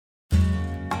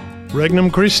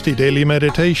Regnum Christi Daily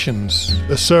Meditations,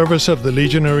 a service of the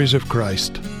Legionaries of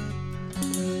Christ.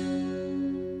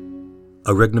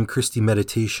 A Regnum Christi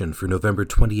meditation for November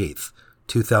 28th,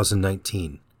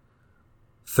 2019,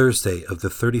 Thursday of the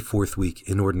 34th week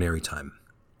in Ordinary Time.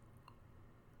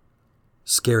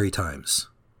 Scary Times.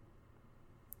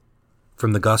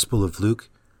 From the Gospel of Luke,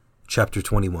 chapter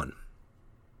 21.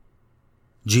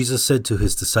 Jesus said to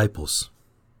his disciples,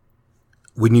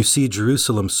 "When you see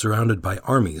Jerusalem surrounded by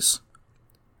armies,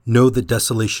 know that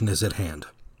desolation is at hand.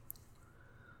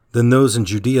 Then those in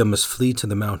Judea must flee to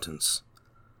the mountains.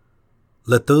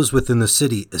 Let those within the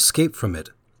city escape from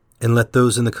it, and let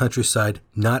those in the countryside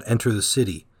not enter the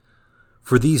city,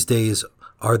 for these days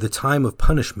are the time of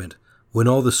punishment when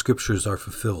all the scriptures are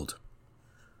fulfilled.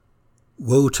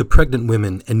 Woe to pregnant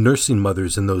women and nursing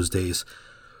mothers in those days,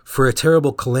 for a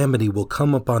terrible calamity will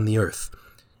come upon the earth,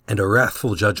 and a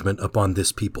wrathful judgment upon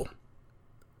this people.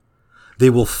 They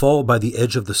will fall by the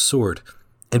edge of the sword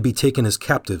and be taken as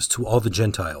captives to all the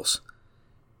Gentiles.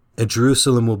 And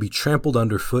Jerusalem will be trampled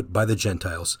underfoot by the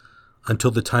Gentiles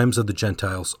until the times of the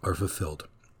Gentiles are fulfilled.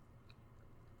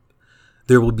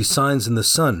 There will be signs in the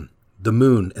sun, the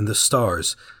moon, and the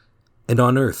stars, and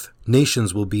on earth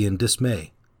nations will be in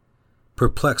dismay,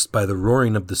 perplexed by the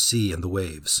roaring of the sea and the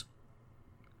waves.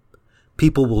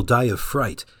 People will die of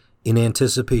fright in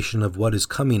anticipation of what is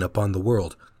coming upon the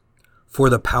world, for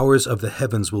the powers of the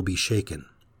heavens will be shaken.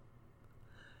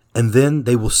 And then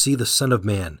they will see the Son of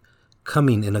Man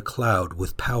coming in a cloud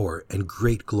with power and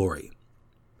great glory.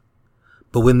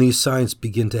 But when these signs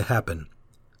begin to happen,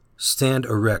 stand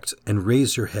erect and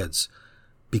raise your heads,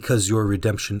 because your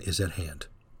redemption is at hand."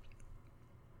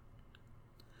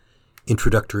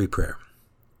 Introductory Prayer.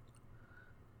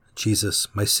 Jesus,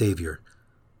 my Savior,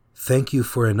 thank you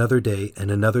for another day and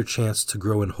another chance to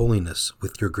grow in holiness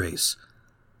with your grace.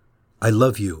 I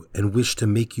love you and wish to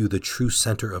make you the true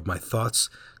center of my thoughts,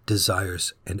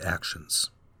 desires, and actions.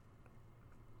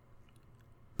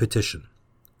 Petition.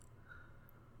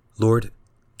 Lord,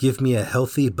 give me a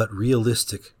healthy but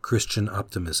realistic Christian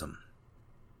optimism.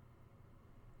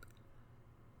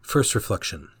 First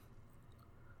reflection.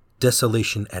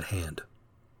 Desolation at hand.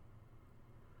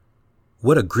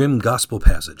 What a grim gospel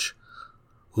passage.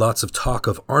 Lots of talk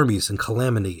of armies and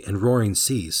calamity and roaring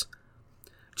seas.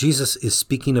 Jesus is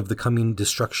speaking of the coming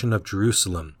destruction of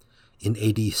Jerusalem in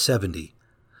AD 70,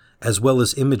 as well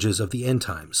as images of the end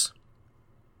times.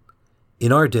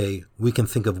 In our day, we can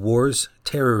think of wars,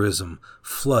 terrorism,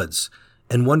 floods,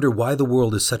 and wonder why the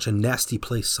world is such a nasty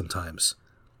place sometimes.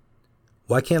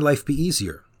 Why can't life be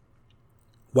easier?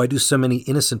 Why do so many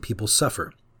innocent people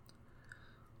suffer?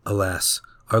 Alas,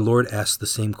 our Lord asks the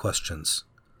same questions.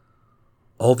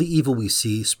 All the evil we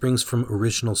see springs from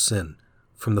original sin,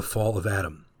 from the fall of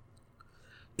Adam.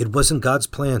 It wasn't God's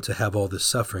plan to have all this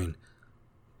suffering,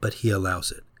 but He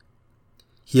allows it.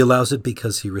 He allows it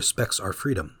because He respects our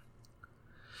freedom.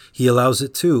 He allows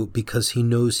it too because He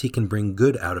knows He can bring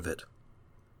good out of it.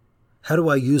 How do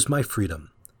I use my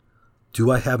freedom?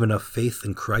 Do I have enough faith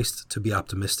in Christ to be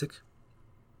optimistic?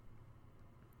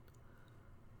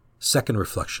 Second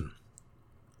reflection.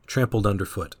 Trampled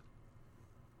underfoot.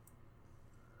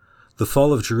 The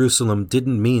fall of Jerusalem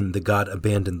didn't mean that God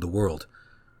abandoned the world.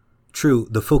 True,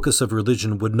 the focus of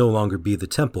religion would no longer be the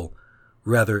temple.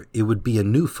 Rather, it would be a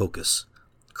new focus,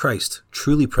 Christ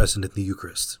truly present in the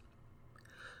Eucharist.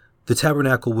 The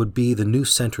tabernacle would be the new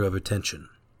center of attention.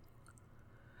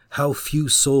 How few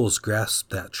souls grasp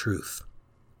that truth.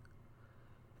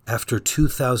 After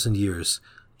 2,000 years,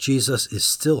 Jesus is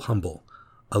still humble,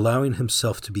 allowing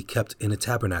Himself to be kept in a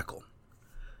tabernacle.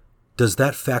 Does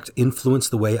that fact influence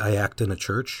the way I act in a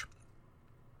church?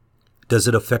 Does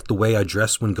it affect the way I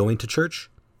dress when going to church?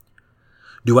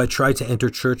 Do I try to enter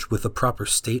church with a proper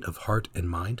state of heart and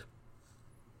mind?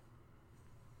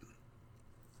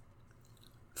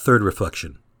 Third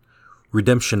reflection.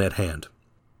 Redemption at hand.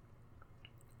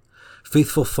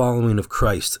 Faithful following of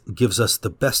Christ gives us the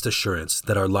best assurance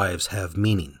that our lives have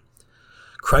meaning.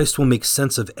 Christ will make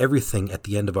sense of everything at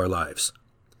the end of our lives.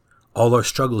 All our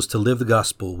struggles to live the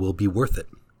gospel will be worth it.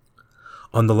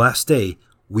 On the last day,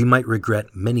 we might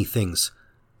regret many things,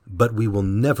 but we will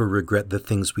never regret the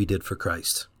things we did for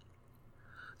Christ.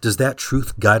 Does that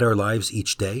truth guide our lives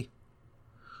each day?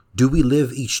 Do we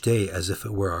live each day as if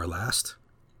it were our last?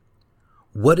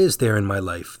 What is there in my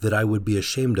life that I would be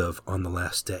ashamed of on the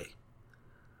last day?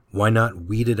 Why not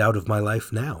weed it out of my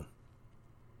life now?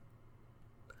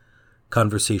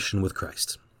 Conversation with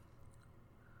Christ.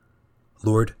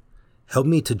 Lord, help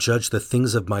me to judge the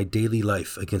things of my daily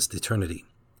life against eternity.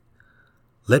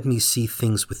 Let me see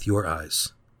things with your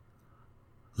eyes.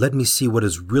 Let me see what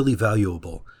is really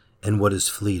valuable and what is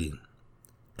fleeting,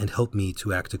 and help me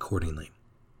to act accordingly.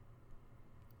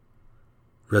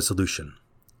 Resolution.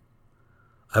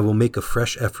 I will make a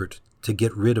fresh effort to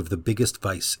get rid of the biggest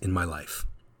vice in my life.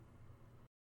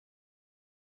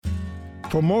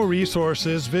 For more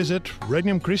resources, visit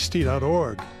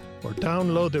regnumchristi.org or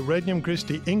download the Regnum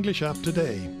Christi English app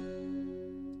today.